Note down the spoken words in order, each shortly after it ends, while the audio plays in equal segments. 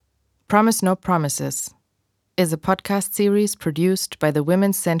Promise No Promises is a podcast series produced by the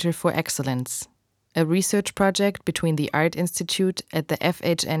Women's Center for Excellence, a research project between the Art Institute at the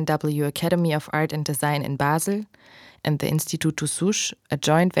FHNW Academy of Art and Design in Basel and the Instituto SUS, a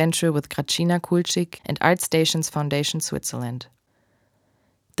joint venture with Gracina Kulczyk and ArtStations Foundation Switzerland.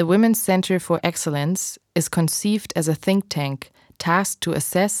 The Women's Center for Excellence is conceived as a think tank tasked to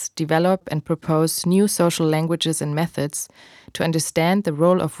assess, develop, and propose new social languages and methods to understand the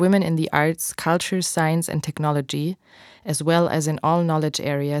role of women in the arts, culture, science, and technology, as well as in all knowledge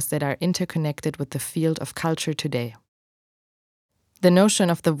areas that are interconnected with the field of culture today. The notion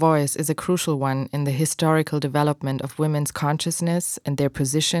of the voice is a crucial one in the historical development of women's consciousness and their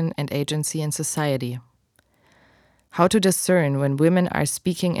position and agency in society. How to discern when women are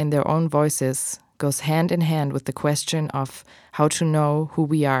speaking in their own voices goes hand in hand with the question of how to know who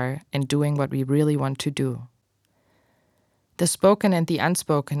we are and doing what we really want to do. The spoken and the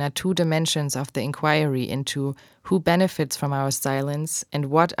unspoken are two dimensions of the inquiry into who benefits from our silence and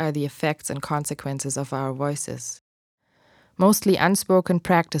what are the effects and consequences of our voices. Mostly unspoken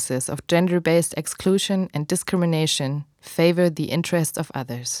practices of gender-based exclusion and discrimination favor the interests of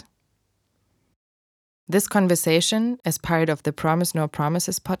others. This conversation, as part of the Promise No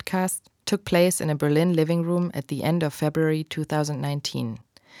Promises podcast, took place in a Berlin living room at the end of February 2019,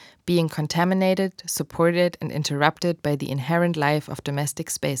 being contaminated, supported, and interrupted by the inherent life of domestic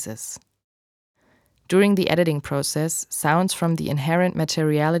spaces. During the editing process, sounds from the inherent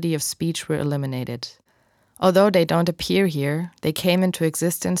materiality of speech were eliminated. Although they don't appear here, they came into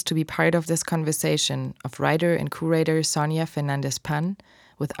existence to be part of this conversation of writer and curator Sonia Fernandez-Pan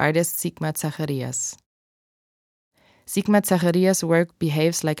with artist Sigmar Zacharias. Sigmar Zacharias' work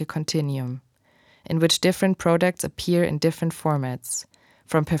behaves like a continuum, in which different products appear in different formats,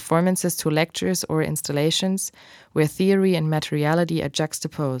 from performances to lectures or installations, where theory and materiality are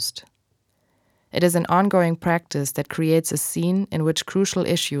juxtaposed. It is an ongoing practice that creates a scene in which crucial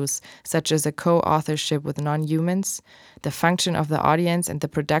issues, such as a co-authorship with non-humans, the function of the audience, and the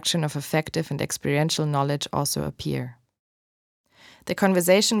production of effective and experiential knowledge also appear. The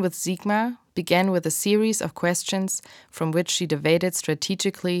conversation with Sigmar began with a series of questions from which she debated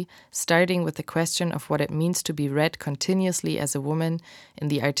strategically, starting with the question of what it means to be read continuously as a woman in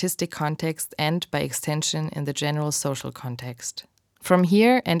the artistic context and, by extension, in the general social context. From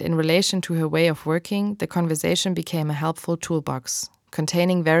here, and in relation to her way of working, the conversation became a helpful toolbox,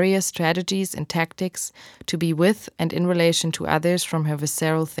 containing various strategies and tactics to be with and in relation to others from her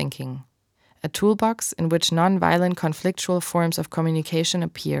visceral thinking. A toolbox in which non-violent conflictual forms of communication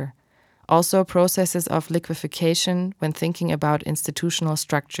appear, also processes of liquefaction when thinking about institutional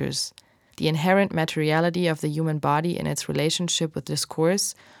structures, the inherent materiality of the human body in its relationship with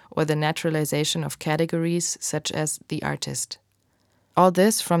discourse, or the naturalization of categories such as the artist. All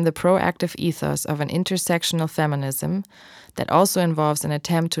this from the proactive ethos of an intersectional feminism that also involves an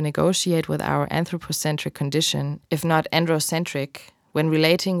attempt to negotiate with our anthropocentric condition, if not androcentric, when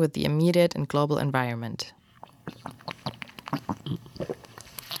relating with the immediate and global environment.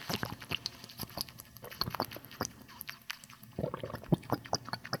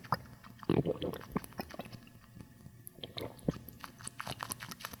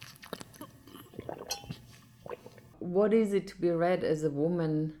 What is it to be read as a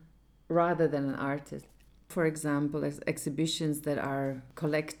woman rather than an artist? For example, as exhibitions that are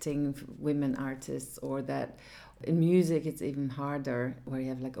collecting women artists, or that in music it's even harder, where you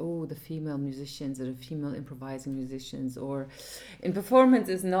have the female musicians or the female improvising musicians, or in performance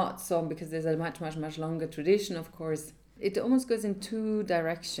is not so, because there's a much longer tradition, of course. It almost goes in two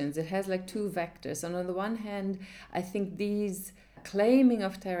directions. It has two vectors. And on the one hand, I think these claiming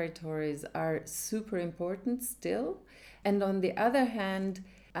of territories are super important still. And on the other hand,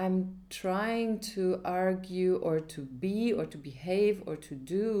 I'm trying to argue or to be or to behave or to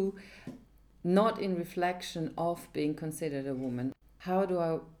do not in reflection of being considered a woman. How do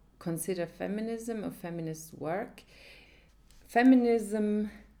I consider feminism or feminist work?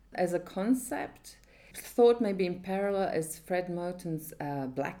 Feminism as a concept, thought maybe in parallel as Fred Moten's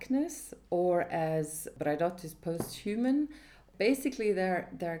blackness or as Braidotti's post-human. Basically, there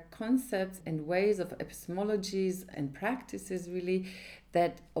are concepts and ways of epistemologies and practices really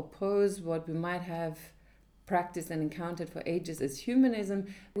that oppose what we might have practiced and encountered for ages as humanism,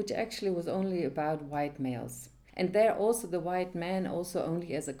 which actually was only about white males. And there also the white man also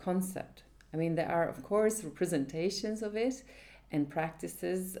only as a concept. I mean, there are, of course, representations of it and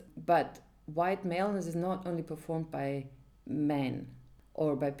practices, but white maleness is not only performed by men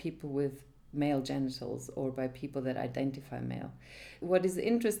or by people with male genitals or by people that identify male. What is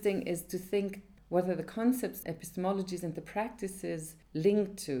interesting is to think whether the concepts, epistemologies, and the practices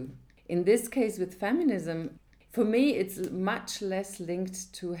linked to In this case with feminism, for me, it's much less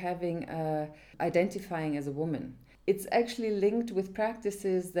linked to having identifying as a woman. It's actually linked with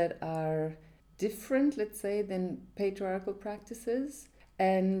practices that are different, let's say, than patriarchal practices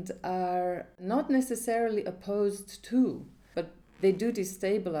and are not necessarily opposed to, but they do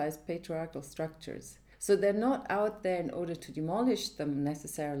destabilize patriarchal structures. So they're not out there in order to demolish them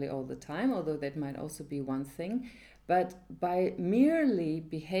necessarily all the time, although that might also be one thing. But by merely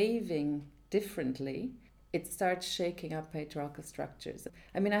behaving differently, it starts shaking up patriarchal structures.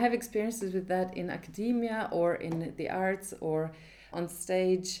 I mean, I have experiences with that in academia or in the arts or on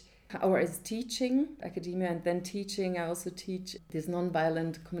stage or as teaching, academia and then teaching. I also teach these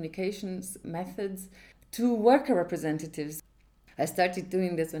nonviolent communications methods to worker representatives. I started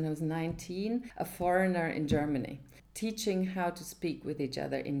doing this when I was 19, a foreigner in Germany, teaching how to speak with each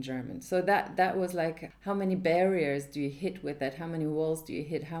other in German. So that was like, how many barriers do you hit with that? How many walls do you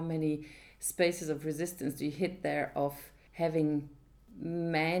hit? How many spaces of resistance do you hit there of having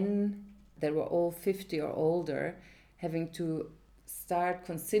men that were all 50 or older having to start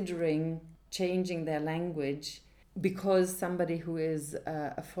considering changing their language because somebody who is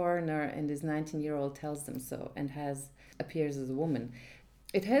a foreigner and is 19-year-old tells them so and appears as a woman.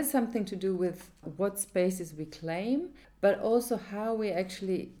 It has something to do with what spaces we claim, but also how we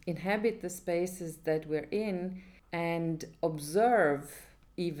actually inhabit the spaces that we're in and observe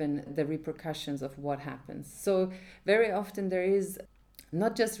even the repercussions of what happens. So very often there is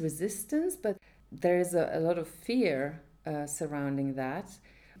not just resistance, but there is a lot of fear surrounding that.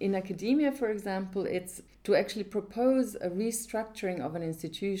 In academia, for example, it's to actually propose a restructuring of an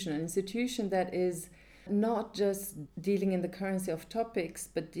institution that is not just dealing in the currency of topics,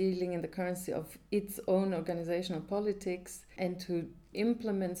 but dealing in the currency of its own organizational politics, and to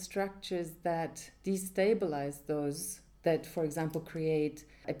implement structures that destabilize those that, for example, create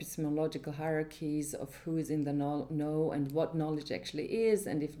epistemological hierarchies of who is in the know and what knowledge actually is,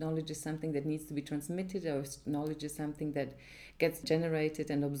 and if knowledge is something that needs to be transmitted or if knowledge is something that gets generated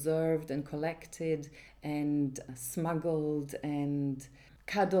and observed and collected and smuggled and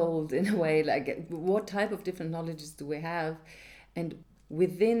cuddled in a way, like what type of different knowledges do we have, and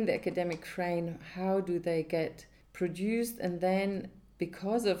within the academic frame, how do they get produced, and then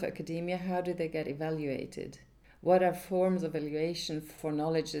because of academia, how do they get evaluated? What are forms of evaluation for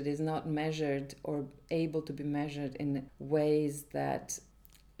knowledge that is not measured or able to be measured in ways that,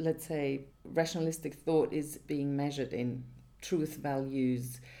 let's say, rationalistic thought is being measured in? Truth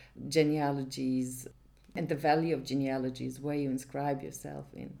values, genealogies, and the value of genealogies, where you inscribe yourself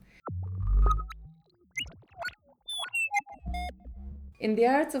in. In the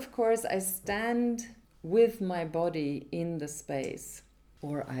arts, of course, I stand with my body in the space,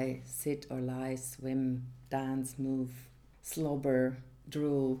 or I sit or lie, swim, dance, move, slobber,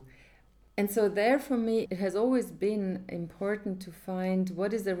 drool. And so there for me, it has always been important to find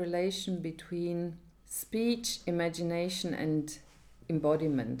what is the relation between speech, imagination, and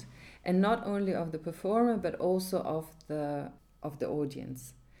embodiment. And not only of the performer, but also of the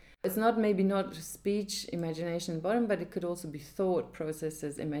audience. It's maybe not speech, imagination, embodiment, but it could also be thought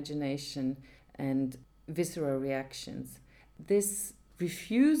processes, imagination, and visceral reactions. This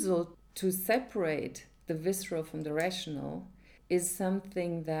refusal to separate the visceral from the rational is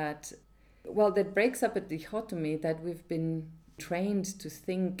something that breaks up a dichotomy that we've been trained to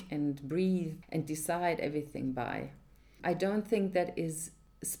think and breathe and decide everything by. I don't think that is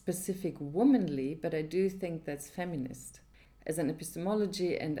specific womanly, but I do think that's feminist. As an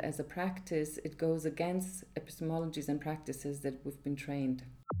epistemology and as a practice, it goes against epistemologies and practices that we've been trained.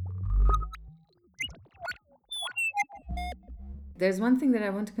 There's one thing that I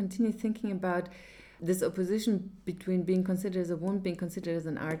want to continue thinking about, this opposition between being considered as a woman, being considered as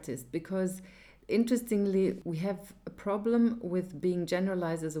an artist, because interestingly, we have a problem with being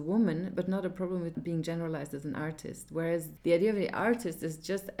generalized as a woman, but not a problem with being generalized as an artist. Whereas the idea of the artist is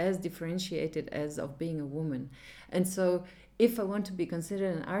just as differentiated as of being a woman. And so if I want to be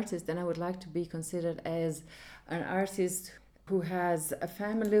considered an artist, then I would like to be considered as an artist who has a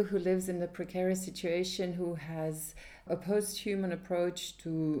family, who lives in a precarious situation, who has a post-human approach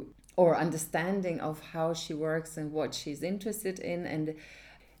to or understanding of how she works and what she's interested in.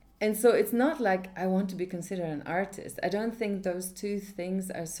 And so it's not like I want to be considered an artist. I don't think those two things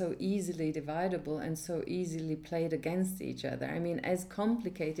are so easily dividable and so easily played against each other. I mean, as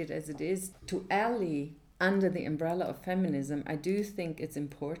complicated as it is to ally under the umbrella of feminism, I do think it's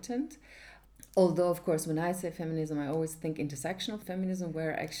important. Although, of course, when I say feminism, I always think intersectional feminism,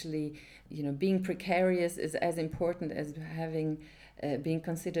 where actually, being precarious is as important as being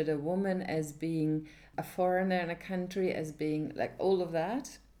considered a woman, as being a foreigner in a country, as being like all of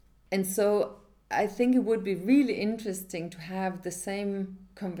that. And so I think it would be really interesting to have the same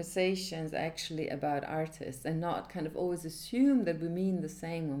conversations actually about artists and not kind of always assume that we mean the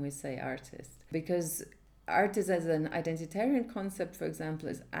same when we say artist. Because artist as an identitarian concept, for example,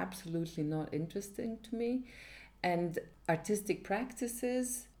 is absolutely not interesting to me. And artistic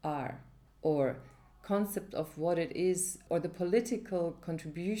practices are, or concept of what it is, or the political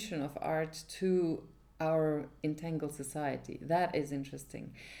contribution of art to our entangled society. That is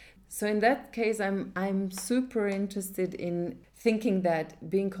interesting. So in that case, I'm super interested in thinking that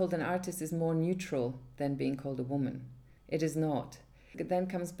being called an artist is more neutral than being called a woman. It is not. It then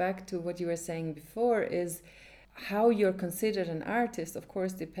comes back to what you were saying before, is how you're considered an artist, of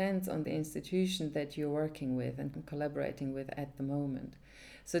course, depends on the institution that you're working with and collaborating with at the moment.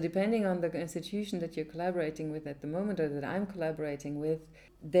 So depending on the institution that you're collaborating with at the moment, or that I'm collaborating with,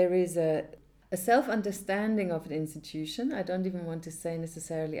 there is a self-understanding of an institution. I don't even want to say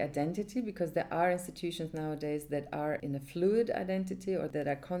necessarily identity, because there are institutions nowadays that are in a fluid identity or that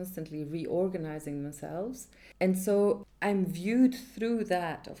are constantly reorganizing themselves. And so I'm viewed through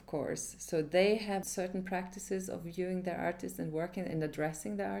that, of course. So they have certain practices of viewing their artists and working and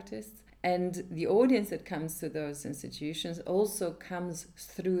addressing the artists. And the audience that comes to those institutions also comes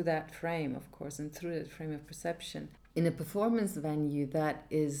through that frame, of course, and through that frame of perception. In a performance venue that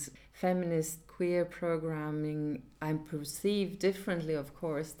is feminist, queer programming, I'm perceived differently, of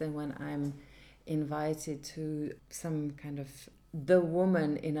course, than when I'm invited to some kind of the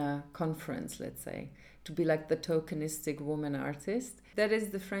woman in a conference, let's say, to be like the tokenistic woman artist. That is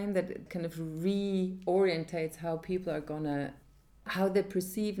the frame that kind of reorientates how people are gonna, how they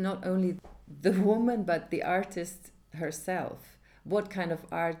perceive not only the woman, but the artist herself. What kind of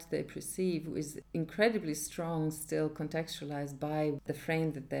art they perceive is incredibly strong, still contextualized by the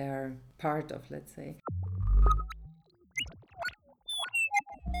frame that they are part of, let's say.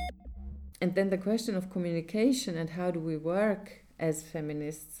 And then the question of communication and how do we work as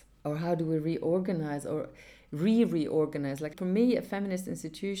feminists, or how do we reorganize or reorganize? Like for me, a feminist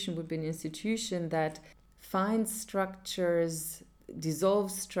institution would be an institution that finds structures,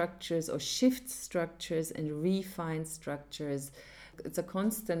 dissolves structures, or shifts structures and refines structures. It's a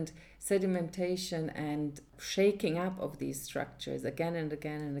constant sedimentation and shaking up of these structures again and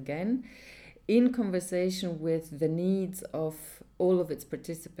again and again, in conversation with the needs of all of its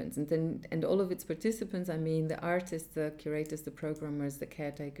participants. And all of its participants, I mean the artists, the curators, the programmers, the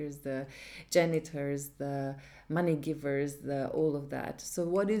caretakers, the janitors, the money givers, all of that. So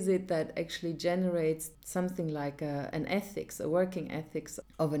what is it that actually generates something like an ethics, a working ethics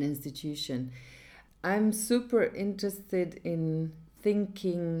of an institution? I'm super interested in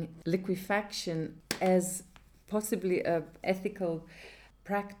thinking liquefaction as possibly a ethical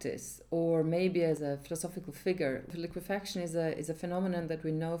practice, or maybe as a philosophical figure. Liquefaction is a phenomenon that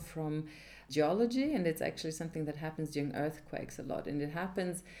we know from geology, and it's actually something that happens during earthquakes a lot. And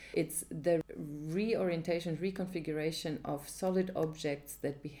it's the reorientation, reconfiguration of solid objects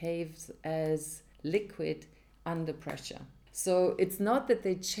that behaves as liquid under pressure. So it's not that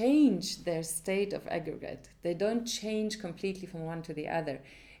they change their state of aggregate. They don't change completely from one to the other,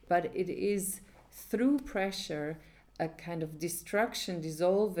 but it is through pressure a kind of destruction,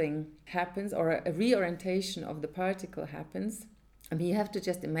 dissolving happens, or a reorientation of the particle happens. I mean, you have to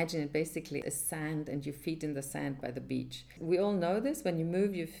just imagine it basically as sand and your feet in the sand by the beach. We all know this. When you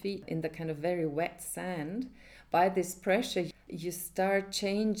move your feet in the kind of very wet sand, by this pressure, you start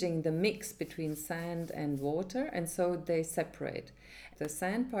changing the mix between sand and water, and so they separate. The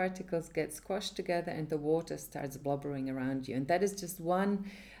sand particles get squashed together and the water starts blubbering around you. And that is just one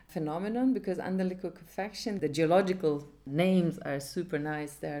phenomenon, because under liquefaction, the geological names are super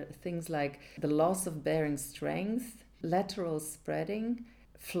nice. There are things like the loss of bearing strength, lateral spreading,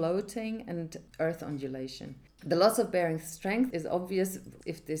 floating, and earth undulation. The loss of bearing strength is obvious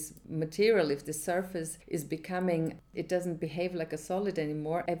if this material, if the surface is becoming, it doesn't behave like a solid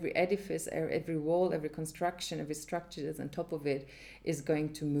anymore. Every edifice, every wall, every construction, every structure that's on top of it is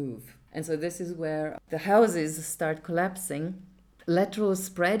going to move. And so this is where the houses start collapsing. Lateral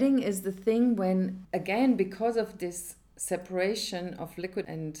spreading is the thing when, again, because of this separation of liquid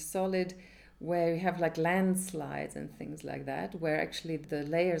and solid, where you have like landslides and things like that, where actually the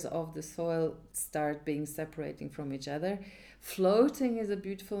layers of the soil start being separating from each other. Floating is a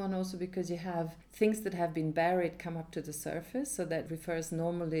beautiful one also, because you have things that have been buried come up to the surface. So that refers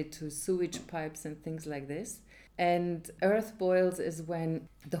normally to sewage pipes and things like this. And earth boils is when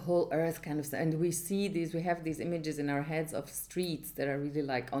the whole earth kind of, and we have these images in our heads of streets that are really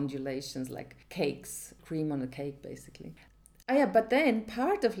like undulations, like cakes, cream on a cake basically. But then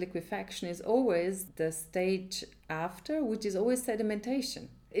part of liquefaction is always the stage after, which is always sedimentation.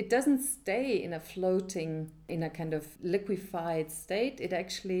 It doesn't stay in a floating, in a kind of liquefied state. It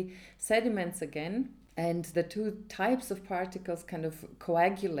actually sediments again, and the two types of particles kind of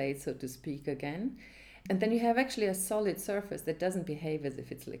coagulate, so to speak, again. And then you have actually a solid surface that doesn't behave as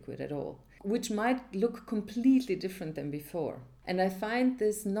if it's liquid at all, which might look completely different than before. And I find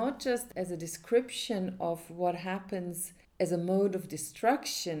this not just as a description of what happens as a mode of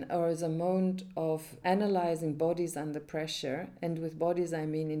destruction or as a mode of analyzing bodies under pressure, and with bodies I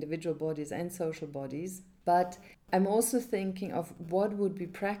mean individual bodies and social bodies, but I'm also thinking of what would be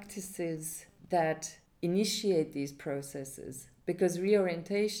practices that initiate these processes, because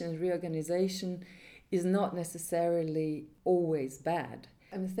reorientation, reorganization is not necessarily always bad.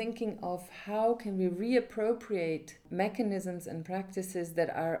 I'm thinking of how can we reappropriate mechanisms and practices that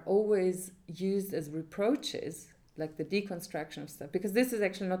are always used as reproaches, like the deconstruction of stuff, because this is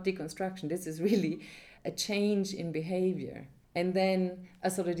actually not deconstruction, this is really a change in behavior. And then a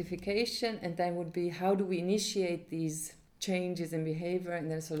solidification, and then would be how do we initiate these changes in behavior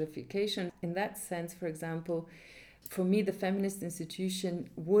and then solidification. In that sense, for example, for me, the feminist institution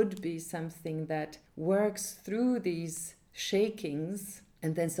would be something that works through these shakings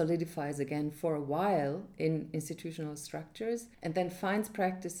and then solidifies again for a while in institutional structures, and then finds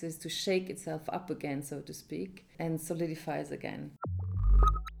practices to shake itself up again, so to speak, and solidifies again.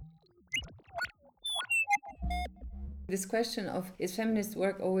 This question of is feminist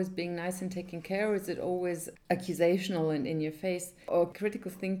work always being nice and taking care, or is it always accusational and in your face, or critical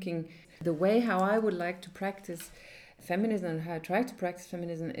thinking? The way how I would like to practice feminism and how I try to practice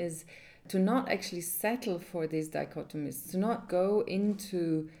feminism is to not actually settle for these dichotomies, to not go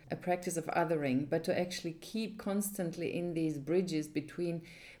into a practice of othering, but to actually keep constantly in these bridges between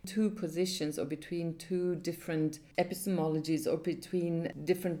two positions or between two different epistemologies or between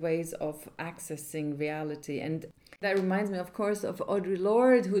different ways of accessing reality. And that reminds me, of course, of Audre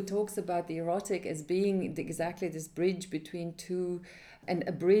Lorde, who talks about the erotic as being exactly this bridge between two, and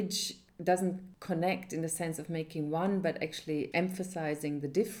a bridge doesn't connect in the sense of making one, but actually emphasizing the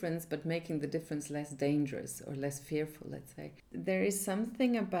difference, but making the difference less dangerous or less fearful, let's say. There is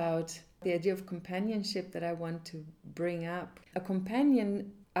something about the idea of companionship that I want to bring up. A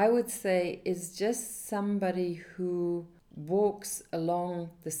companion, I would say, is just somebody who walks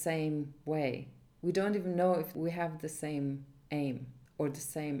along the same way. We don't even know if we have the same aim or the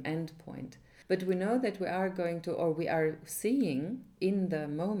same end point. But we know that we are going to, or we are seeing in the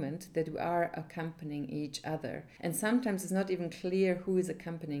moment that we are accompanying each other. And sometimes it's not even clear who is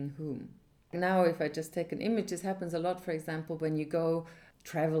accompanying whom. Now, if I just take an image, this happens a lot, for example, when you go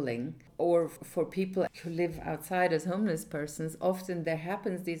traveling, or for people who live outside as homeless persons, often there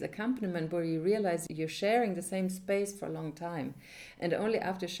happens this accompaniment where you realize you're sharing the same space for a long time. And only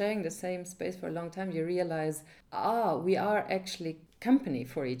after sharing the same space for a long time, you realize, we are actually company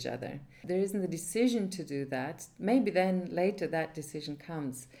for each other. There isn't a decision to do that. Maybe then later that decision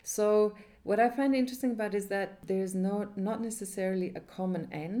comes. So what I find interesting about is that there's not necessarily a common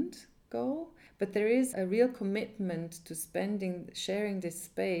end goal, but there is a real commitment to sharing this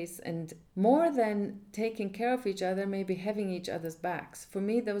space, and more than taking care of each other, maybe having each other's backs. For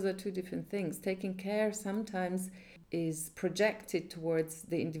me, those are two different things. Taking care sometimes is projected towards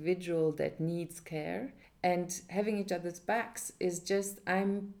the individual that needs care, and having each other's backs is just,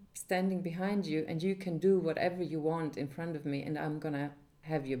 I'm standing behind you and you can do whatever you want in front of me and I'm gonna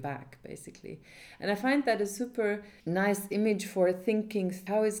have your back, basically. And I find that a super nice image for thinking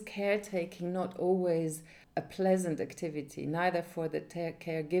how is caretaking not always a pleasant activity, neither for the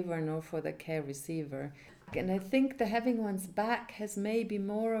caregiver nor for the care receiver. And I think the having one's back has maybe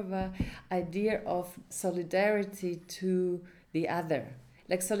more of an idea of solidarity to the other.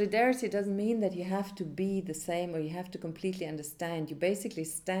 Like, solidarity doesn't mean that you have to be the same or you have to completely understand. You basically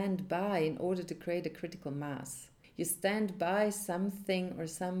stand by in order to create a critical mass. You stand by something or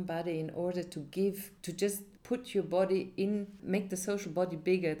somebody in order to just put your body in, make the social body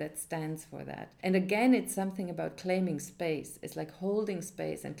bigger that stands for that. And again, it's something about claiming space. It's like holding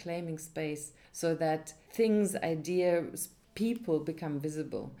space and claiming space so that things, ideas, people become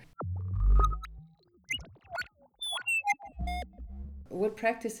visible. What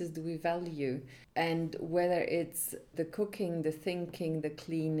practices do we value? And whether it's the cooking, the thinking, the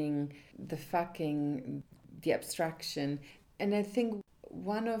cleaning, the fucking, the abstraction. And I think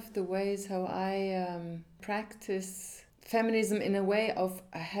one of the ways how I practice feminism in a way of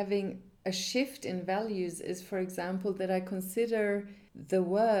having a shift in values is, for example, that I consider the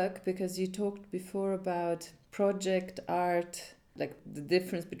work, because you talked before about project art, like the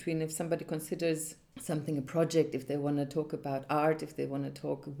difference between if somebody considers something a project, if they want to talk about art, if they want to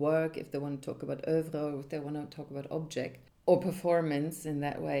talk work, if they want to talk about oeuvre, or if they want to talk about object. or performance in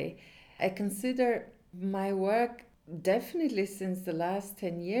that way. I consider my work definitely since the last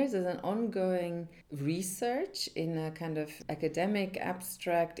 10 years as an ongoing research in a kind of academic,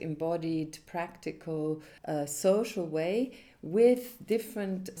 abstract, embodied, practical, social way with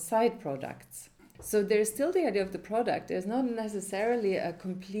different side products. So there's still the idea of the product. There's not necessarily a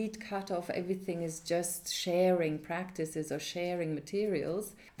complete cut-off. Everything is just sharing practices or sharing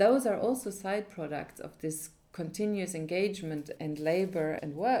materials. Those are also side products of this continuous engagement and labor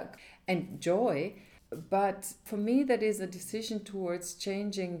and work and joy. But for me, that is a decision towards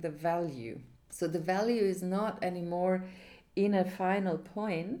changing the value. So the value is not anymore in a final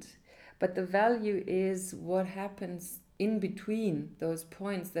point, but the value is what happens in between those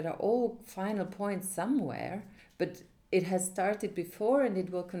points that are all final points somewhere, but it has started before and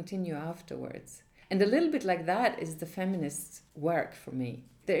it will continue afterwards. And a little bit like that is the feminist work for me.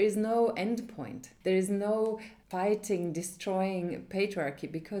 There is no end point. There is no fighting, destroying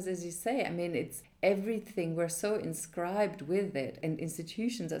patriarchy, because as you say, I mean, it's everything. We're so inscribed with it, and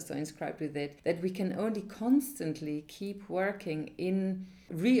institutions are so inscribed with it, that we can only constantly keep working in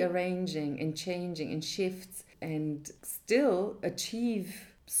rearranging and changing and shifts and still achieve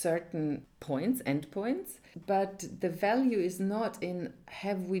certain points, endpoints. But the value is not in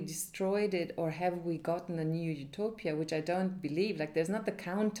have we destroyed it or have we gotten a new utopia, which I don't believe. Like, there's not the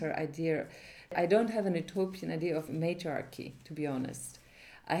counter idea. I don't have an utopian idea of matriarchy, to be honest.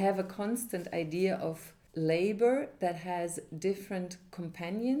 I have a constant idea of labor that has different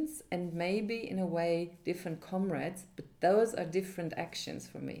companions and maybe in a way different comrades, but those are different actions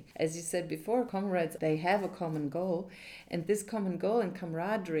for me. As you said before, comrades, they have a common goal, and this common goal and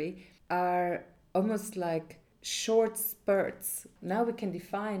camaraderie are almost like short spurts. Now we can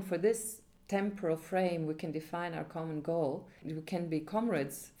define for this temporal frame, we can define our common goal. We can be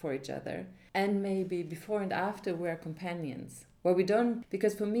comrades for each other, and maybe before and after we're companions. Where we don't,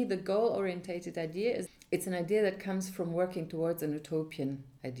 because for me the goal-orientated idea is, it's an idea that comes from working towards an utopian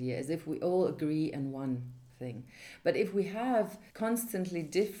idea, as if we all agree on one thing. But if we have constantly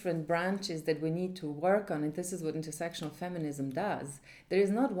different branches that we need to work on, and this is what intersectional feminism does, there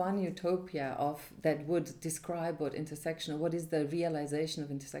is not one utopia of that would describe what intersectional, what is the realization of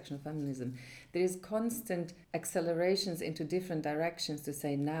intersectional feminism. There is constant accelerations into different directions to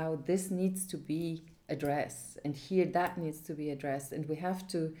say, now this needs to be addressed, and here that needs to be addressed, and we have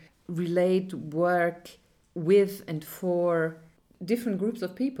to relate work with and for different groups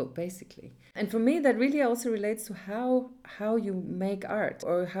of people, basically. And for me, that really also relates to how you make art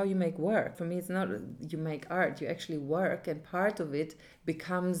or how you make work. For me, it's not you make art, you actually work, and part of it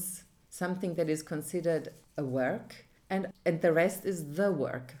becomes something that is considered a work, and the rest is the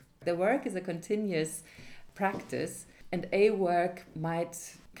work. The work is a continuous practice, and a work might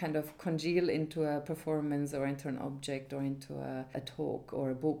kind of congeal into a performance or into an object or into a talk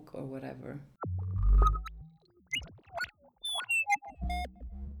or a book or whatever.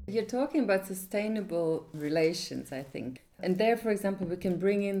 You're talking about sustainable relations, I think. And there, for example, we can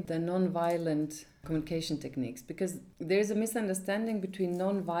bring in the non-violent communication techniques, because there's a misunderstanding between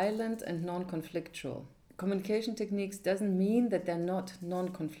non-violent and non-conflictual. Communication techniques doesn't mean that they're not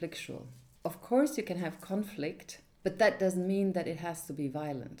non-conflictual. Of course, you can have conflict, but that doesn't mean that it has to be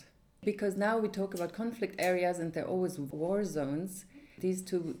violent. Because now we talk about conflict areas and they're always war zones. These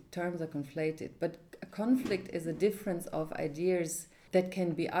two terms are conflated. But a conflict is a difference of ideas that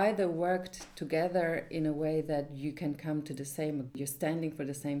can be either worked together in a way that you can come to the same, you're standing for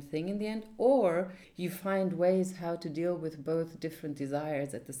the same thing in the end, or you find ways how to deal with both different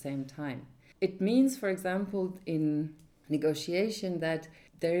desires at the same time. It means, for example, in negotiation that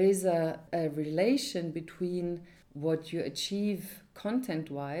there is a relation between what you achieve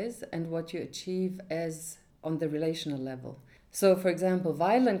content-wise and what you achieve as on the relational level. So, for example,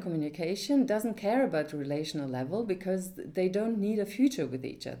 violent communication doesn't care about the relational level because they don't need a future with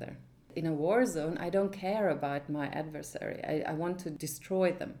each other. In a war zone, I don't care about my adversary. I want to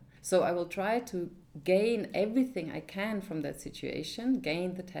destroy them. So I will try to gain everything I can from that situation,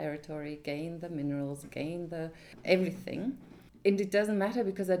 gain the territory, gain the minerals, gain the everything. And it doesn't matter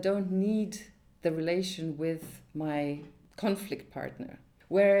because I don't need the relation with my conflict partner.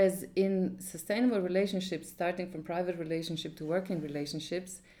 Whereas in sustainable relationships, starting from private relationship to working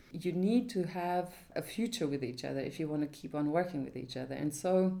relationships, you need to have a future with each other if you want to keep on working with each other. And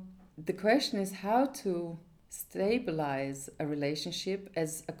so the question is how to stabilize a relationship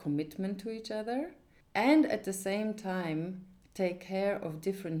as a commitment to each other, and at the same time take care of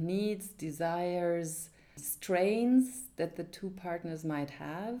different needs, desires, strains that the two partners might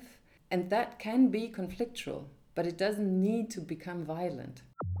have. And that can be conflictual, but it doesn't need to become violent.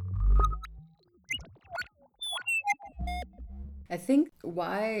 I think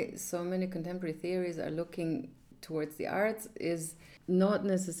why so many contemporary theories are looking towards the arts is not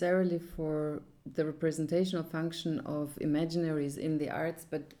necessarily for the representational function of imaginaries in the arts,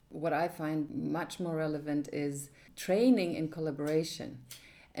 but what I find much more relevant is training in collaboration.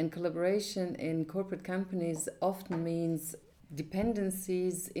 And collaboration in corporate companies often means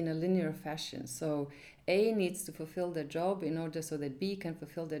dependencies in a linear fashion. So A needs to fulfill their job in order so that B can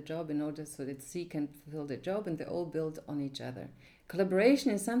fulfill their job in order so that C can fulfill their job, and they all build on each other.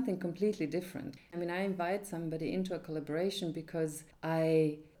 Collaboration is something completely different. I mean, I invite somebody into a collaboration because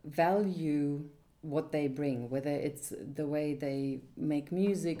I value what they bring, whether it's the way they make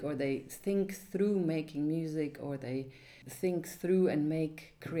music or they think through making music or they think through and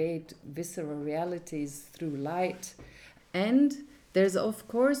create visceral realities through light. And there's, of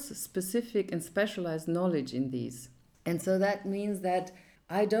course, specific and specialized knowledge in these. And so that means that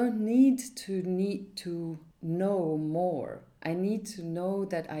I don't need to know more. I need to know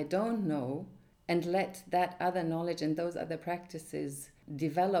that I don't know and let that other knowledge and those other practices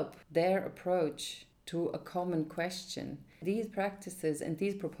develop their approach to a common question. These practices and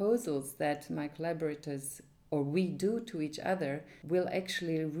these proposals that my collaborators or we do to each other will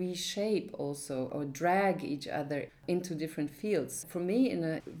actually reshape also or drag each other into different fields. For me, in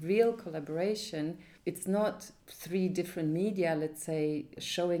a real collaboration, it's not 3 different media, let's say,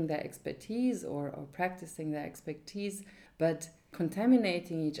 showing their expertise or practicing their expertise, but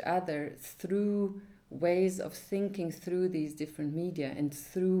contaminating each other through ways of thinking through these different media and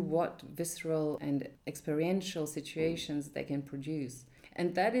through what visceral and experiential situations they can produce.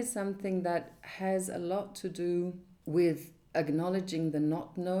 And that is something that has a lot to do with acknowledging the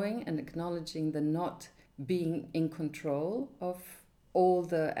not knowing and acknowledging the not being in control of all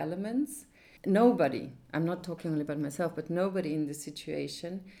the elements. Nobody, I'm not talking only about myself, but nobody in this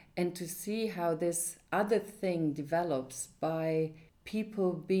situation, and to see how this other thing develops by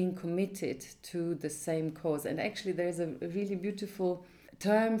people being committed to the same cause. And actually there's a really beautiful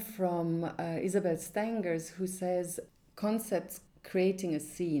term from Isabel Stengers who says concepts creating a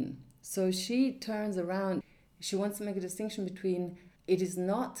scene. So she turns around, she wants to make a distinction between it is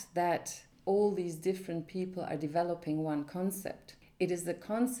not that all these different people are developing one concept. It is the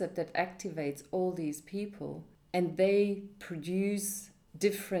concept that activates all these people and they produce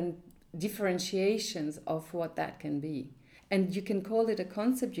different differentiations of what that can be. And you can call it a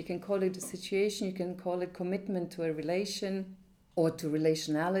concept, you can call it a situation, you can call it commitment to a relation or to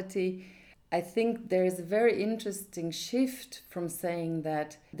relationality. I think there is a very interesting shift from saying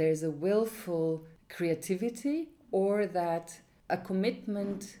that there is a willful creativity or that a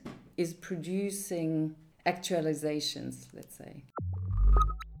commitment is producing actualizations, let's say.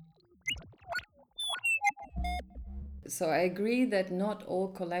 So I agree that not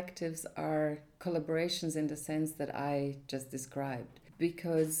all collectives are collaborations in the sense that I just described,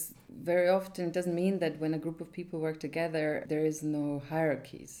 because very often it doesn't mean that when a group of people work together, there is no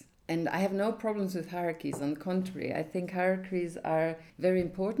hierarchies. And I have no problems with hierarchies. On the contrary, I think hierarchies are very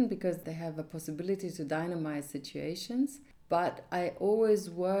important because they have a possibility to dynamize situations. But I always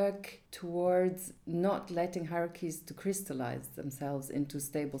work towards not letting hierarchies to crystallize themselves into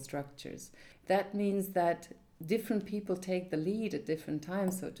stable structures. That means that different people take the lead at different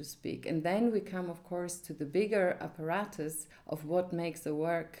times, so to speak. And then we come, of course, to the bigger apparatus of what makes the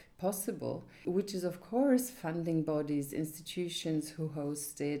work possible, which is, of course, funding bodies, institutions who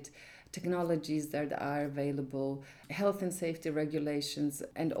host it, technologies that are available, health and safety regulations,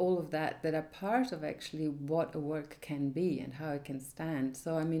 and all of that are part of actually what a work can be and how it can stand.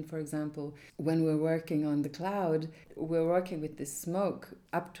 So, I mean, for example, when we're working on the cloud, we're working with this smoke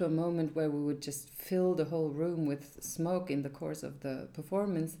up to a moment where we would just fill the whole room with smoke in the course of the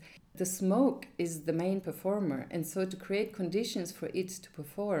performance. The smoke is the main performer, and so to create conditions for it to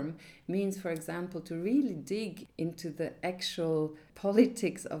perform means, for example, to really dig into the actual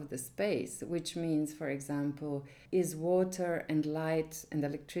politics of the space, which means, for example, is water and light and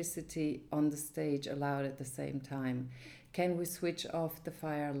electricity on the stage allowed at the same time? Can we switch off the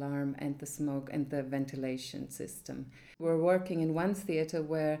fire alarm and the smoke and the ventilation system? We're working in one theater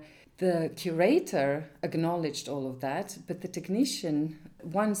where the curator acknowledged all of that, but the technician,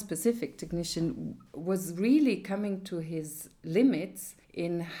 one specific technician, was really coming to his limits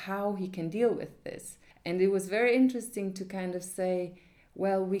in how he can deal with this. And it was very interesting to kind of say,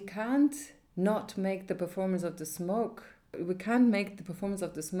 well, we can't not make the performance of the smoke. We can't make the performance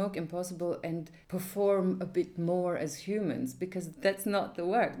of the smoke impossible and perform a bit more as humans, because that's not the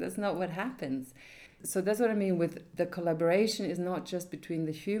work. That's not what happens. So that's what I mean with the collaboration is not just between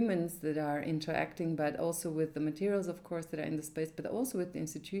the humans that are interacting, but also with the materials, of course, that are in the space, but also with the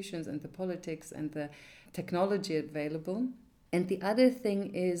institutions and the politics and the technology available. And the other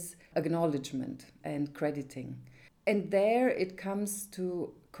thing is acknowledgement and crediting. And there it comes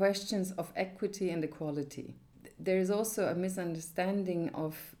to questions of equity and equality. There is also a misunderstanding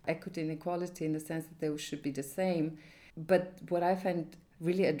of equity and equality in the sense that they should be the same. But what I find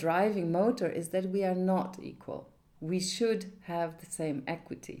really a driving motor is that we are not equal. We should have the same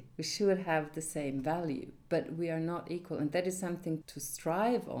equity. We should have the same value, but we are not equal. And that is something to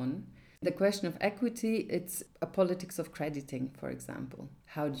strive on. The question of equity, it's a politics of crediting, for example.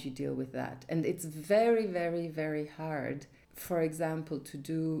 How do you deal with that? And it's very, very, very hard, for example, to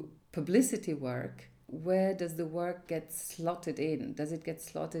do publicity work. Where does the work get slotted in? Does it get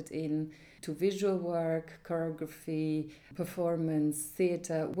slotted in to visual work, choreography, performance,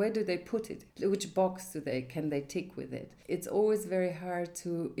 theater? Where do they put it? Which box can they tick with it? It's always very hard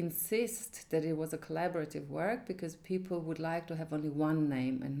to insist that it was a collaborative work because people would like to have only one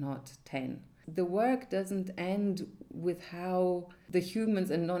name and not 10. The work doesn't end with how the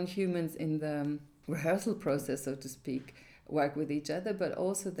humans and non-humans in the rehearsal process, so to speak, work with each other, but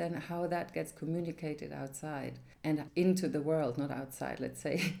also then how that gets communicated outside and into the world, not outside, let's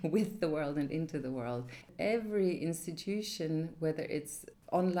say, with the world and into the world. Every institution, whether it's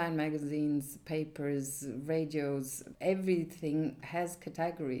online magazines, papers, radios, everything has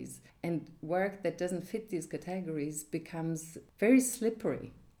categories. And work that doesn't fit these categories becomes very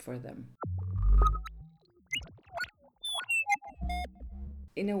slippery for them.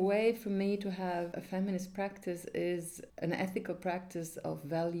 In a way, for me, to have a feminist practice is an ethical practice of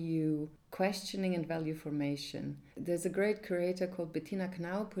value questioning and value formation. There's a great curator called Bettina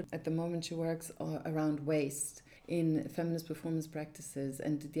Knaup. At the moment, she works around waste in feminist performance practices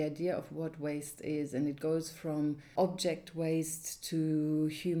and the idea of what waste is. And it goes from object waste to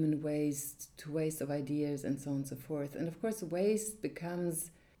human waste to waste of ideas and so on and so forth. And of course, waste becomes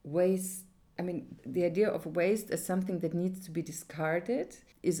waste. I mean, the idea of waste as something that needs to be discarded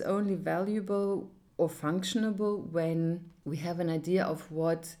is only valuable or functionable when we have an idea of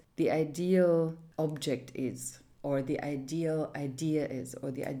what the ideal object is, or the ideal idea is,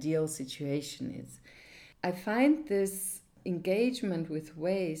 or the ideal situation is. I find this engagement with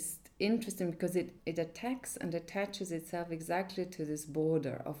waste interesting because it attacks and attaches itself exactly to this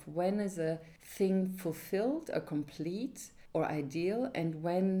border of when is a thing fulfilled or complete or ideal, and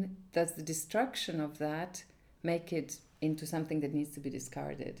when does the destruction of that make it into something that needs to be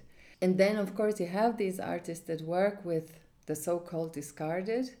discarded. And then, of course, you have these artists that work with the so-called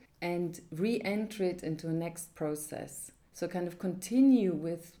discarded and re-enter it into a next process. So kind of continue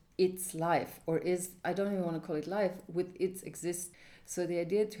with its life, or I don't even want to call it life, with its existence. So the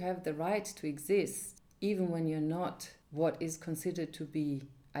idea to have the right to exist, even when you're not what is considered to be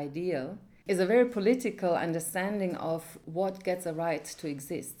ideal, is a very political understanding of what gets a right to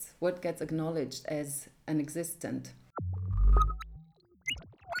exist, what gets acknowledged as an existent.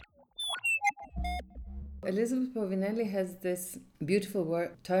 Elizabeth Povinelli has this beautiful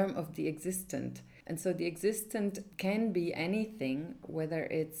term of the existent. And so the existent can be anything, whether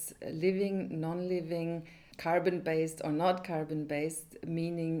it's living, non-living, carbon-based or not carbon-based,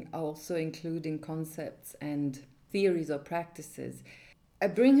 meaning also including concepts and theories or practices. I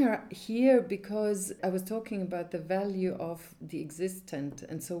bring her here because I was talking about the value of the existent.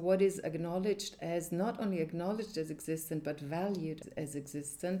 And so what is acknowledged as, not only acknowledged as existent, but valued as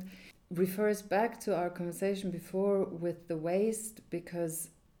existent, refers back to our conversation before with the waste, because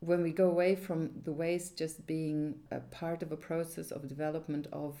when we go away from the waste just being a part of a process of development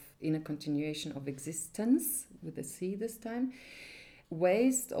in a continuation of existence, with a C this time,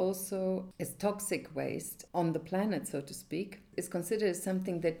 waste also is toxic waste on the planet, so to speak, is considered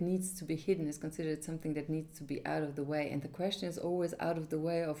something that needs to be hidden, is considered something that needs to be out of the way. And the question is always out of the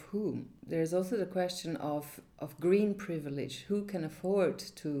way of whom? There's also the question of green privilege. Who can afford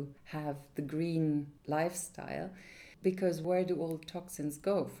to have the green lifestyle? Because where do all toxins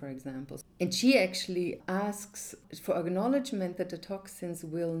go, for example? And she actually asks for acknowledgement that the toxins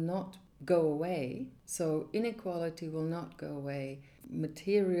will not go away. So inequality will not go away.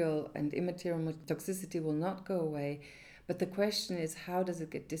 Material and immaterial toxicity will not go away. But the question is, how does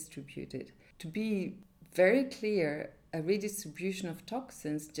it get distributed? To be very clear, a redistribution of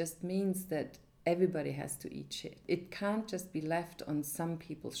toxins just means that everybody has to eat shit. It can't just be left on some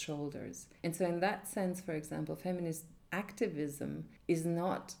people's shoulders. And so in that sense, for example, feminist activism is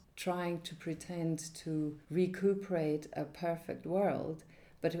not trying to pretend to recuperate a perfect world,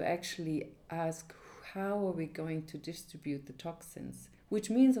 but to actually ask, how are we going to distribute the toxins? Which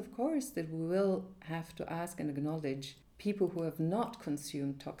means, of course, that we will have to ask and acknowledge people who have not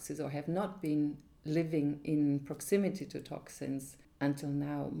consumed toxins or have not been living in proximity to toxins until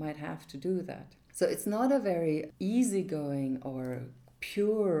now might have to do that. So it's not a very easygoing or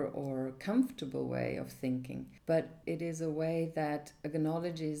pure or comfortable way of thinking, but it is a way that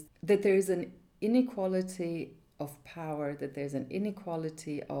acknowledges that there is an inequality of power, that there's an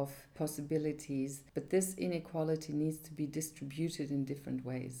inequality of possibilities, but this inequality needs to be distributed in different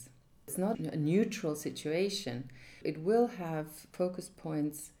ways. It's not a neutral situation. It will have focus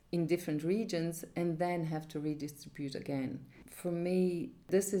points in different regions and then have to redistribute again. For me,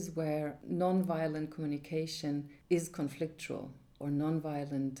 this is where nonviolent communication is conflictual, or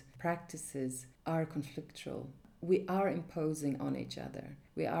nonviolent practices are conflictual. We are imposing on each other.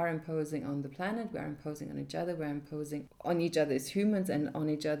 We are imposing on the planet, we are imposing on each other, we are imposing on each other as humans and on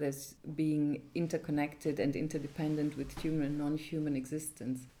each other as being interconnected and interdependent with human and non-human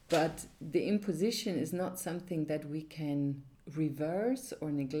existence. But the imposition is not something that we can reverse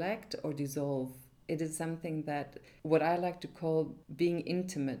or neglect or dissolve. It is something that, what I like to call being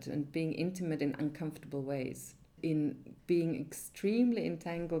intimate, and being intimate in uncomfortable ways, in being extremely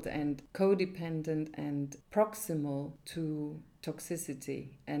entangled and codependent and proximal to toxicity.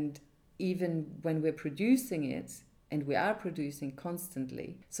 And even when we're producing it, and we are producing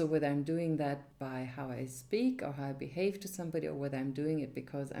constantly, so whether I'm doing that by how I speak or how I behave to somebody, or whether I'm doing it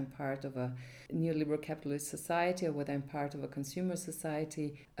because I'm part of a neoliberal capitalist society, or whether I'm part of a consumer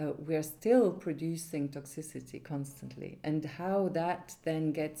society, we're still producing toxicity constantly. And how that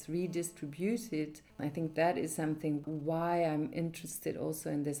then gets redistributed, I think that is something why I'm interested also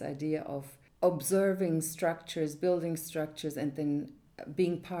in this idea of observing structures, building structures, and then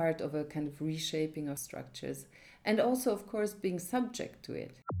being part of a kind of reshaping of structures. And also, of course, being subject to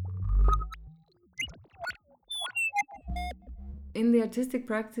it. In the artistic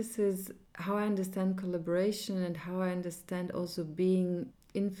practices, how I understand collaboration and how I understand also being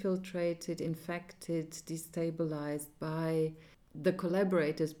infiltrated, infected, destabilized by the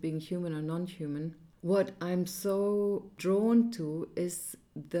collaborators being human or non-human, what I'm so drawn to is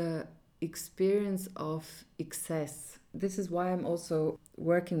the experience of excess. This is why I'm also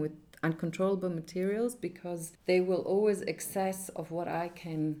working with uncontrollable materials, because they will always excess of what I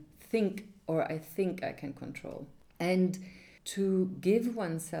can think or I think I can control. And to give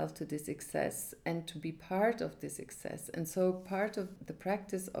oneself to this excess and to be part of this excess. And so part of the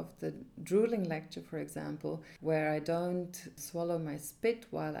practice of the drooling lecture, for example, where I don't swallow my spit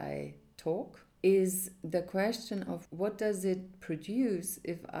while I talk, is the question of what does it produce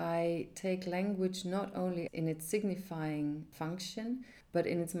if I take language not only in its signifying function, but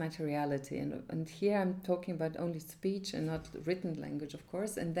in its materiality. And here I'm talking about only speech and not written language, of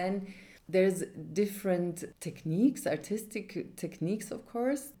course. And then there's different techniques, artistic techniques, of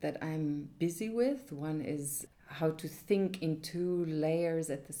course, that I'm busy with. One is how to think in two layers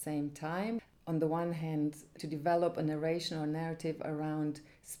at the same time. On the one hand, to develop a narration or narrative around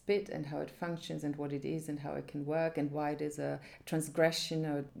spit and how it functions and what it is and how it can work and why it is a transgression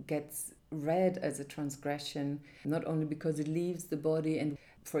or gets read as a transgression, not only because it leaves the body. And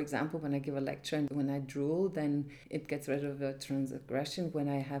for example, when I give a lecture and when I drool, then it gets rid of a transgression. When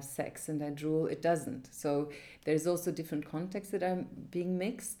I have sex and I drool, it doesn't. So there's also different contexts that are being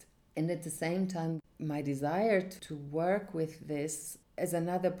mixed. And at the same time, my desire to work with this as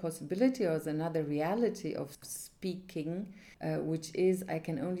another possibility or as another reality of speaking, which is I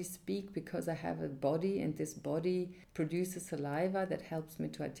can only speak because I have a body, and this body produces saliva that helps me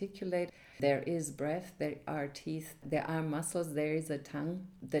to articulate. There is breath, there are teeth, there are muscles, there is a tongue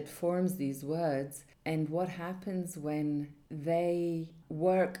that forms these words. And what happens when they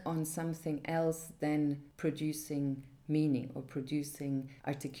work on something else than producing meaning or producing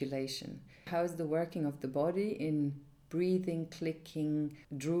articulation? How is the working of the body in breathing, clicking,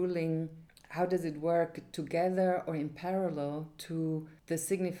 drooling, how does it work together or in parallel to the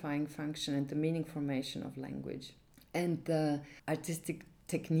signifying function and the meaning formation of language? And the artistic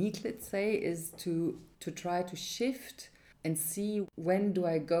technique, let's say, is to try to shift and see when do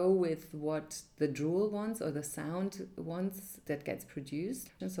I go with what the drool wants or the sound wants that gets produced.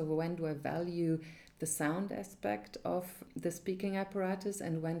 And so when do I value the sound aspect of the speaking apparatus,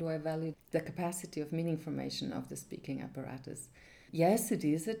 and when do I value the capacity of meaning formation of the speaking apparatus? Yes, it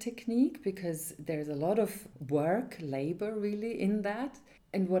is a technique because there's a lot of work, labor really in that.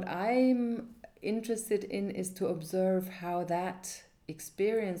 And what I'm interested in is to observe how that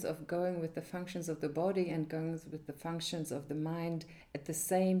experience of going with the functions of the body and going with the functions of the mind at the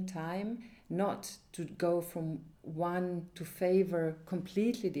same time, not to go from one to favor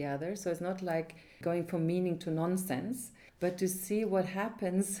completely the other. So it's not like going from meaning to nonsense, but to see what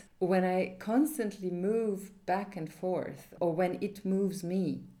happens when I constantly move back and forth, or when it moves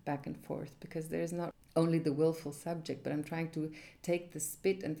me back and forth, because there is not only the willful subject, but I'm trying to take the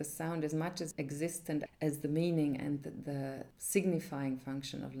spit and the sound as much as existent as the meaning and the signifying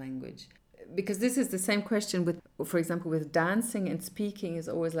function of language. Because this is the same question with, for example, with dancing and speaking is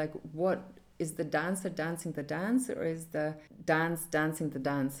always like, what is the dancer dancing the dance, or is the dance dancing the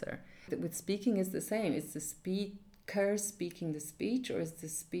dancer? With speaking is the same. It's the speaker speaking the speech, or is the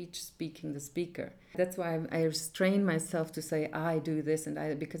speech speaking the speaker? That's why I restrain myself to say I do this and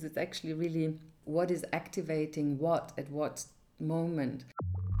I, because it's actually really what is activating what at what moment.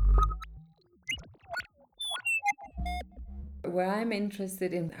 Where I'm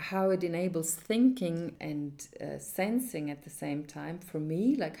interested in how it enables thinking and sensing at the same time for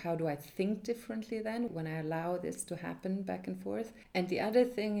me, like how do I think differently then when I allow this to happen back and forth. And the other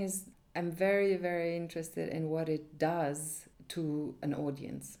thing is I'm very, very interested in what it does to an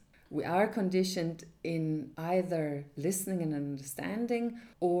audience. We are conditioned in either listening and understanding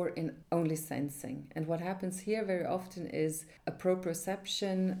or in only sensing. And what happens here very often is a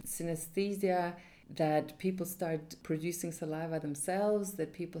proprioception, synesthesia, that people start producing saliva themselves,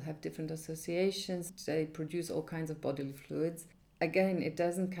 that people have different associations, they produce all kinds of bodily fluids. Again, it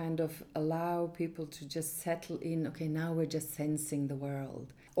doesn't kind of allow people to just settle in, okay, now we're just sensing the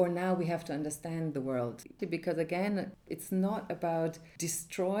world, or now we have to understand the world. Because again, it's not about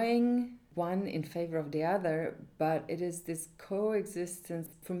destroying one in favor of the other, but it is this coexistence.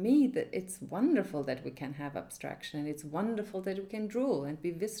 For me, that it's wonderful that we can have abstraction, and it's wonderful that we can drool and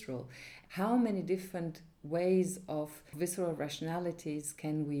be visceral. How many different ways of visceral rationalities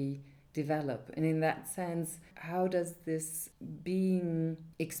can we develop? And in that sense, how does this being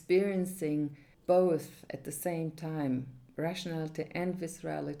experiencing both at the same time, rationality and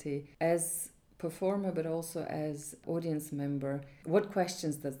viscerality, as performer but also as audience member, what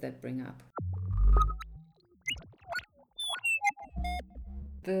questions does that bring up?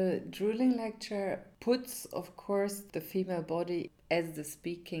 The drooling lecture puts, of course, the female body as the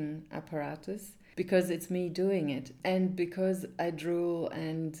speaking apparatus, because it's me doing it, and because I drool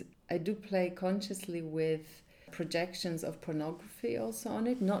and I do play consciously with projections of pornography also on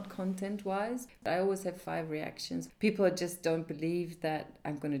it, not content-wise. I always have 5 reactions. People just don't believe that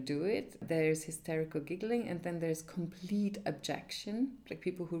I'm going to do it. There's hysterical giggling, and then there's complete abjection, like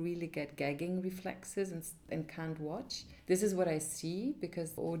people who really get gagging reflexes and can't watch. This is what I see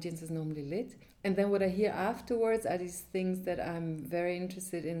because the audience is normally lit. And then what I hear afterwards are these things that I'm very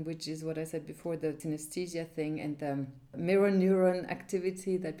interested in, which is what I said before, the synesthesia thing and the mirror neuron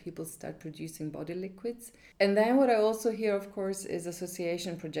activity, that people start producing body liquids. And then what I also hear, of course, is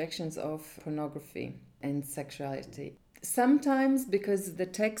association projections of pornography and sexuality. Sometimes, because the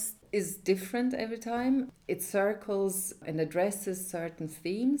text is different every time, it circles and addresses certain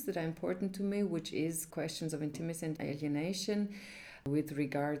themes that are important to me, which is questions of intimacy and alienation with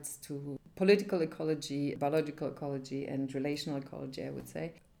regards to political ecology, biological ecology, and relational ecology, I would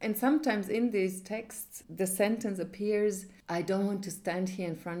say. And sometimes in these texts, the sentence appears, I don't want to stand here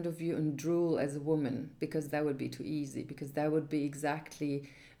in front of you and drool as a woman, because that would be too easy, because that would be exactly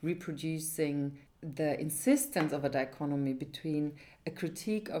reproducing the insistence of a dichotomy between a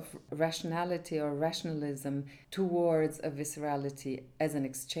critique of rationality or rationalism towards a viscerality as an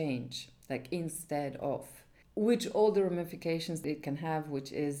exchange, like instead of. Which all the ramifications it can have,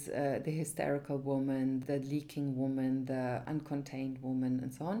 which is the hysterical woman, the leaking woman, the uncontained woman,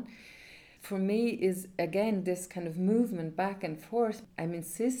 and so on. For me is, again, this kind of movement back and forth. I'm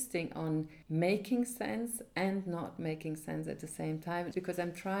insisting on making sense and not making sense at the same time, because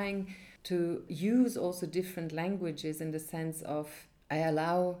I'm trying to use also different languages in the sense of I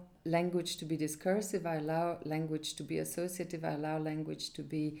allow language to be discursive, I allow language to be associative, I allow language to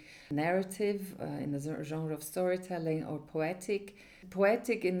be narrative in the genre of storytelling, or poetic.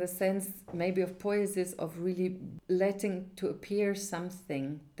 Poetic in the sense maybe of poiesis, of really letting to appear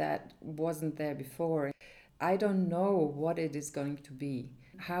something that wasn't there before. I don't know what it is going to be,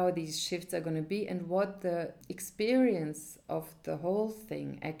 how these shifts are going to be, and what the experience of the whole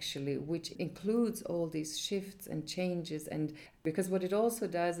thing actually, which includes all these shifts and changes. And because what it also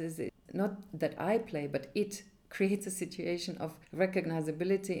does is not that I play, but it creates a situation of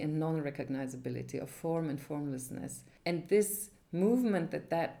recognizability and non-recognizability, of form and formlessness. And this movement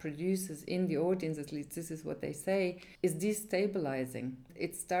that produces in the audience, at least this is what they say, is destabilizing.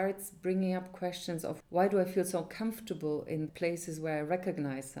 It starts bringing up questions of why do I feel so comfortable in places where I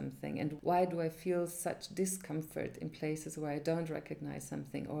recognize something, and why do I feel such discomfort in places where I don't recognize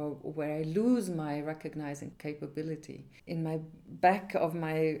something, or where I lose my recognizing capability. In my back of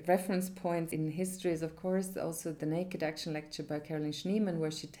my reference point in history is, of course, also the Naked Action lecture by Caroline Schneemann, where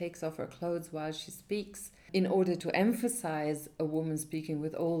she takes off her clothes while she speaks, in order to emphasize, a woman speaking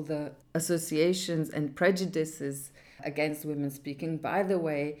with all the associations and prejudices against women speaking. By the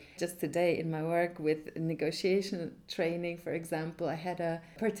way, just today in my work with negotiation training, for example, I had a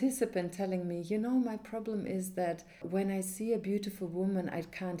participant telling me, my problem is that when I see a beautiful woman, I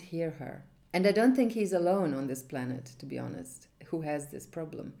can't hear her. And I don't think he's alone on this planet, to be honest, who has this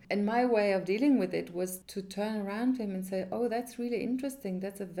problem. And my way of dealing with it was to turn around to him and say, oh, that's really interesting.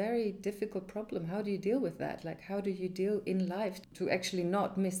 That's a very difficult problem. How do you deal with that? Like, how do you deal in life to actually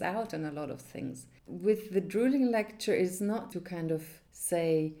not miss out on a lot of things? With the drooling lecture, it's not to kind of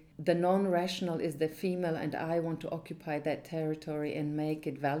say the non-rational is the female and I want to occupy that territory and make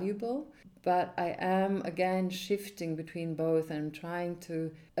it valuable. But I am, again, shifting between both and trying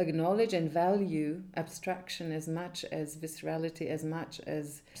to acknowledge and value abstraction as much as viscerality, as much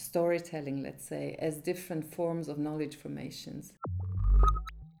as storytelling, let's say, as different forms of knowledge formations.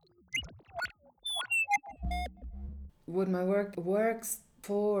 What my work works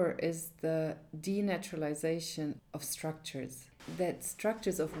for is the denaturalization of structures. That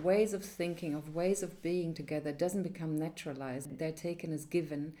structures of ways of thinking, of ways of being together doesn't become naturalized. They're taken as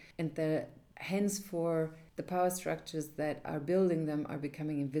given, and they're henceforth the power structures that are building them are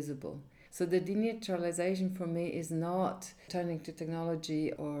becoming invisible. So the denaturalization for me is not turning to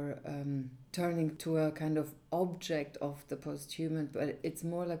technology or turning to a kind of object of the post-human, but it's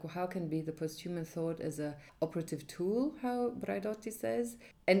more like how can be the post-human thought as a operative tool, how Braidotti says.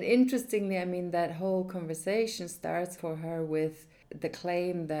 And interestingly, I mean, that whole conversation starts for her with the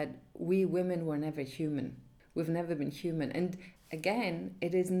claim that we women were never human. We've never been human. And again,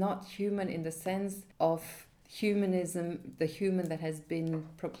 it is not human in the sense of humanism, the human that has been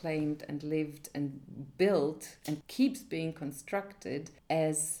proclaimed and lived and built and keeps being constructed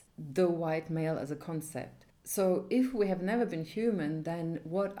as the white male as a concept. So if we have never been human, then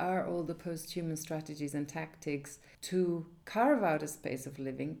what are all the post-human strategies and tactics to carve out a space of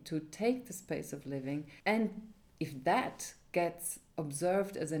living, to take the space of living? And if that gets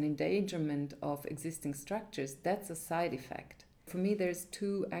observed as an endangerment of existing structures, that's a side effect. For me, there's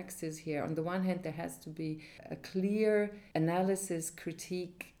two axes here. On the one hand, there has to be a clear analysis,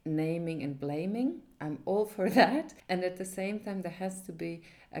 critique, naming and blaming. I'm all for that. And at the same time, there has to be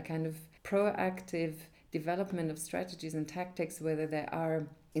a kind of proactive development of strategies and tactics, whether they are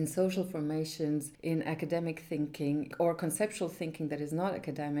in social formations, in academic thinking, or conceptual thinking that is not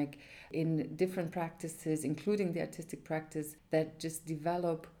academic, in different practices, including the artistic practice, that just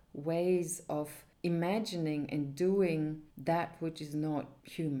develop ways of imagining and doing that which is not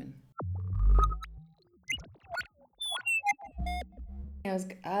human. I was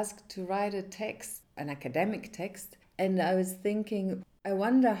asked to write a text, an academic text, and I was thinking, I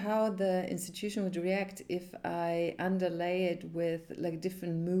wonder how the institution would react if I underlay it with like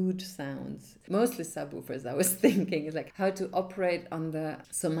different mood sounds, mostly subwoofers. I was thinking like how to operate on the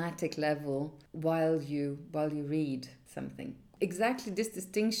somatic level while you read something. Exactly this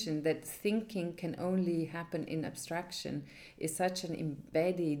distinction that thinking can only happen in abstraction is such an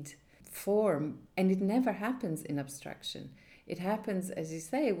embedded form, and it never happens in abstraction. It happens, as you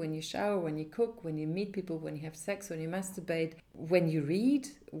say, when you shower, when you cook, when you meet people, when you have sex, when you masturbate, when you read,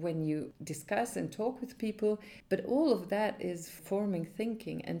 when you discuss and talk with people. But all of that is forming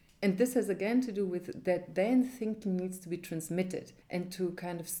thinking. And this has again to do with that then thinking needs to be transmitted. And to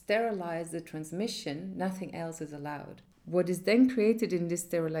kind of sterilize the transmission, nothing else is allowed. What is then created in this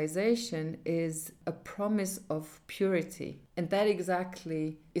sterilization is a promise of purity. And that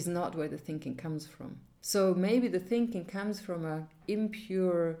exactly is not where the thinking comes from. So maybe the thinking comes from a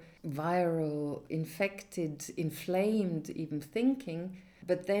impure, viral, infected, inflamed even thinking,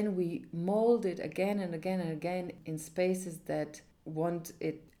 but then we mold it again and again and again in spaces that want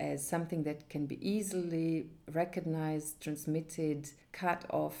it as something that can be easily recognized, transmitted, cut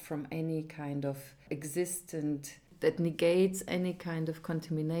off from any kind of existent, that negates any kind of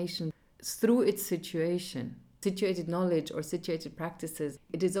contamination through its situation. Situated knowledge or situated practices,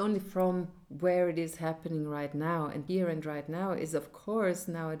 it is only from where it is happening right now. And here and right now is, of course,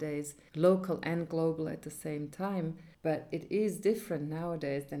 nowadays local and global at the same time. But it is different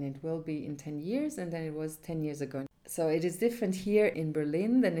nowadays than it will be in 10 years and than it was 10 years ago. So it is different here in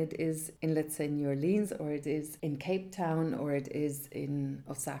Berlin than it is in, let's say, New Orleans, or it is in Cape Town, or it is in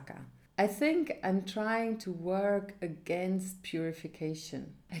Osaka. I think I'm trying to work against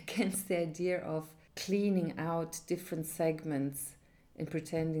purification, against the idea of cleaning out different segments and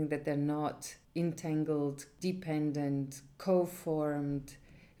pretending that they're not entangled, dependent, co-formed,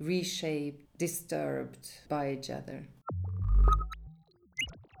 reshaped, disturbed by each other.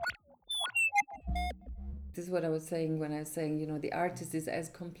 This is what I was saying when I was saying, the artist is as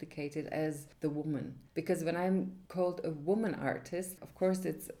complicated as the woman. Because when I'm called a woman artist, of course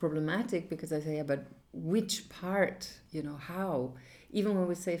it's problematic because I say, yeah, but which part, how? Even when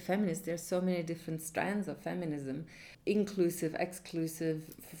we say feminist, there's so many different strands of feminism, inclusive,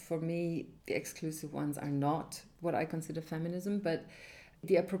 exclusive. For me, the exclusive ones are not what I consider feminism, but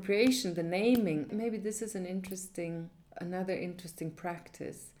the appropriation, the naming, maybe this is another interesting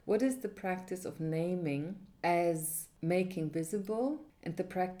practice. What is the practice of naming as making visible and the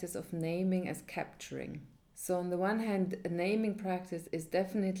practice of naming as capturing? So on the one hand, a naming practice is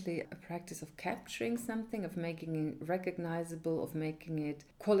definitely a practice of capturing something, of making it recognizable, of making it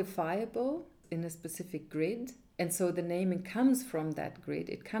qualifiable in a specific grid. And so the naming comes from that grid,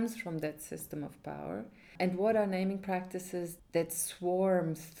 it comes from that system of power. And what are naming practices that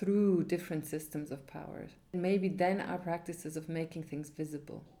swarm through different systems of power? And maybe then are practices of making things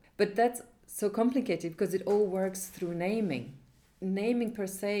visible. But that's so complicated because it all works through naming. Naming per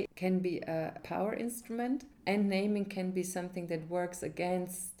se can be a power instrument, and naming can be something that works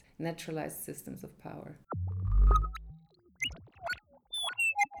against naturalized systems of power.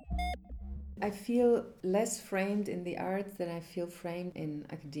 I feel less framed in the arts than I feel framed in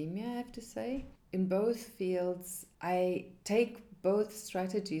academia, I have to say. In both fields, I take both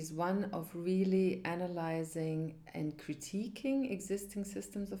strategies, one of really analyzing and critiquing existing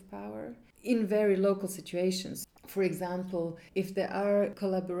systems of power in very local situations. For example, if there are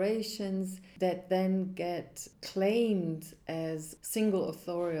collaborations that then get claimed as single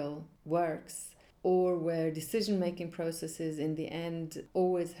authorial works, or where decision-making processes in the end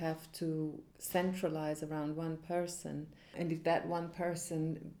always have to centralize around one person, and if that one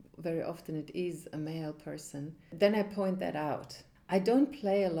person, very often it is a male person, then I point that out. I don't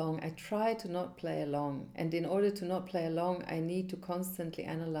play along, I try to not play along, and in order to not play along, I need to constantly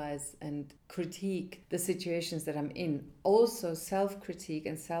analyze and critique the situations that I'm in. Also self-critique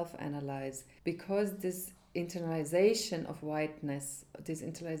and self-analyze, because this internalization of whiteness, this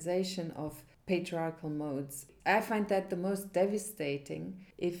internalization of patriarchal modes, I find that the most devastating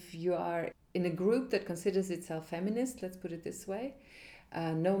if you are in a group that considers itself feminist, let's put it this way,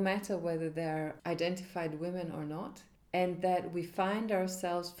 no matter whether they're identified women or not, and that we find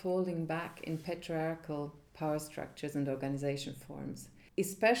ourselves falling back in patriarchal power structures and organization forms.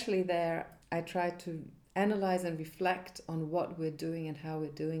 Especially there, I try to analyze and reflect on what we're doing and how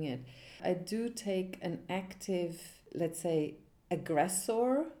we're doing it. I do take an active, let's say,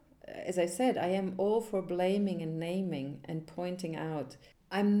 aggressor. As I said, I am all for blaming and naming and pointing out.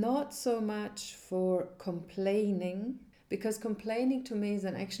 I'm not so much for complaining, because complaining to me is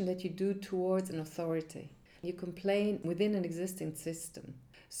an action that you do towards an authority. You complain within an existing system.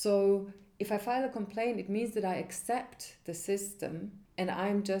 So if I file a complaint, it means that I accept the system and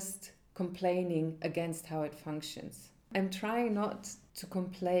I'm just complaining against how it functions. I'm trying not to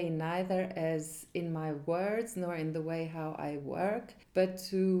complain neither as in my words nor in the way how I work, but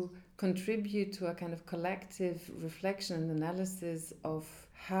to contribute to a kind of collective reflection and analysis of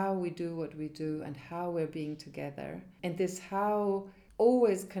how we do what we do and how we're being together. And this how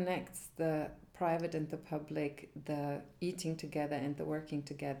always connects the private and the public, the eating together and the working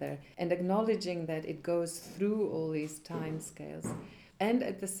together, and acknowledging that it goes through all these time scales. And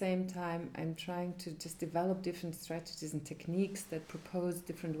at the same time, I'm trying to just develop different strategies and techniques that propose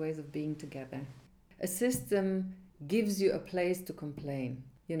different ways of being together. A system gives you a place to complain.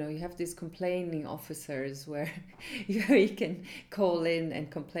 You have these complaining officers where you can call in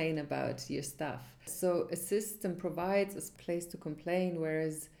and complain about your stuff. So a system provides a place to complain,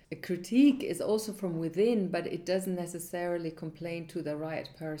 whereas a critique is also from within, but it doesn't necessarily complain to the right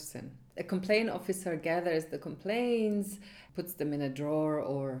person. A complaint officer gathers the complaints, puts them in a drawer,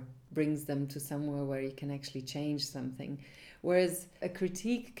 or brings them to somewhere where you can actually change something. Whereas a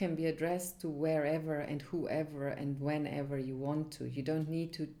critique can be addressed to wherever and whoever and whenever you want to. You don't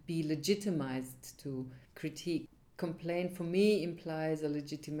need to be legitimized to critique. Complaint for me implies a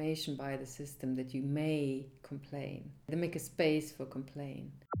legitimation by the system that you may complain. They make a space for complaint.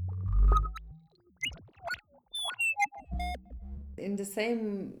 In the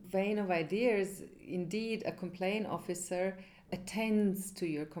same vein of ideas, indeed, a complaint officer attends to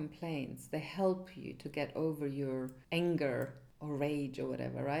your complaints. They help you to get over your anger or rage or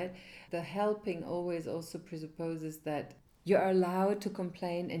whatever, right? The helping always also presupposes that you are allowed to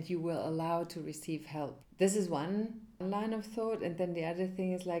complain and you will allow to receive help. This is one line of thought. And then the other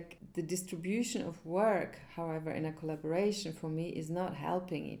thing is like the distribution of work, however, in a collaboration for me is not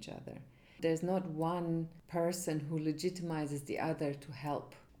helping each other. There's not one person who legitimizes the other to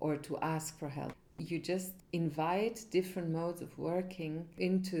help or to ask for help. You just invite different modes of working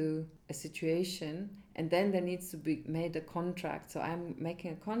into a situation, and then there needs to be made a contract. So I'm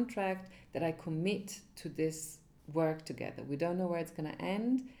making a contract that I commit to this work together. We don't know where it's going to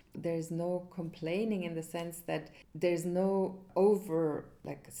end. There's no complaining in the sense that there's no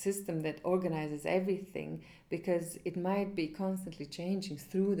system that organizes everything, because it might be constantly changing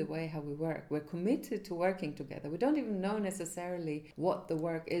through the way how we work. We're committed to working together. We don't even know necessarily what the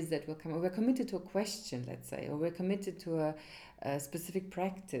work is that will come. We're committed to a question, let's say, or we're committed to a specific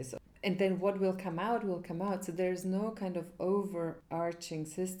practice. And then what will come out will come out. So there's no kind of overarching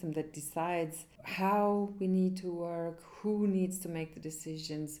system that decides how we need to work, who needs to make the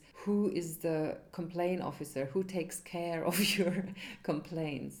decisions, who is the complaint officer, who takes care of your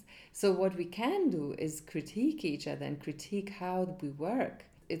complaints. So what we can do is critique each other and critique how we work.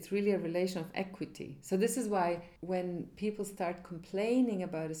 It's really a relation of equity. So this is why when people start complaining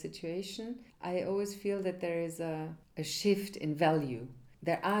about a situation, I always feel that there is a shift in value.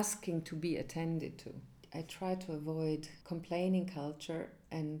 They're asking to be attended to. I try to avoid complaining culture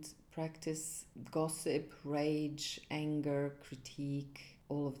and practice gossip, rage, anger, critique,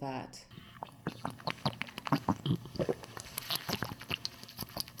 all of that.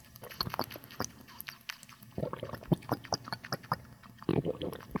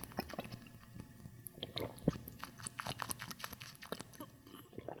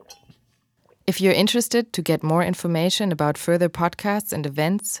 If you're interested to get more information about further podcasts and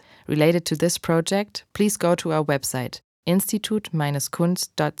events related to this project, please go to our website,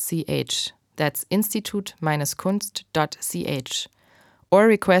 institut-kunst.ch. That's institut-kunst.ch. Or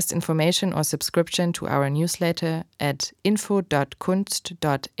request information or subscription to our newsletter at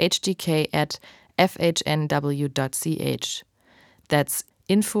info.kunst.hdk@fhnw.ch. That's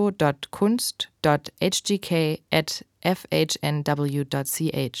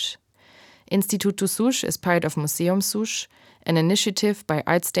info.kunst.hdk@fhnw.ch. Institut du Souche is part of Museum Souche, an initiative by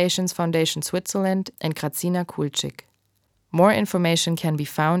ArtStations Foundation Switzerland and Grazina Kulczyk. More information can be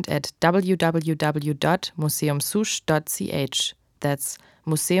found at www.museumsouche.ch. That's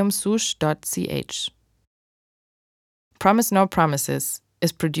museumsouche.ch. Promise No Promises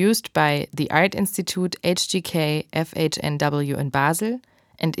is produced by the Art Institute HGK FHNW in Basel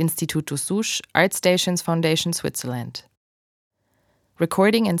and Institut du Souche ArtStations Foundation Switzerland.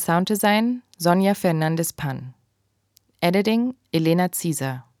 Recording and sound design, Sonja Fernandes-Pan. Editing, Elena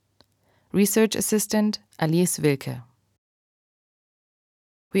Zieser. Research assistant, Alice Wilke.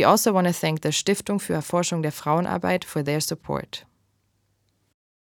 We also want to thank the Stiftung für Erforschung der Frauenarbeit for their support.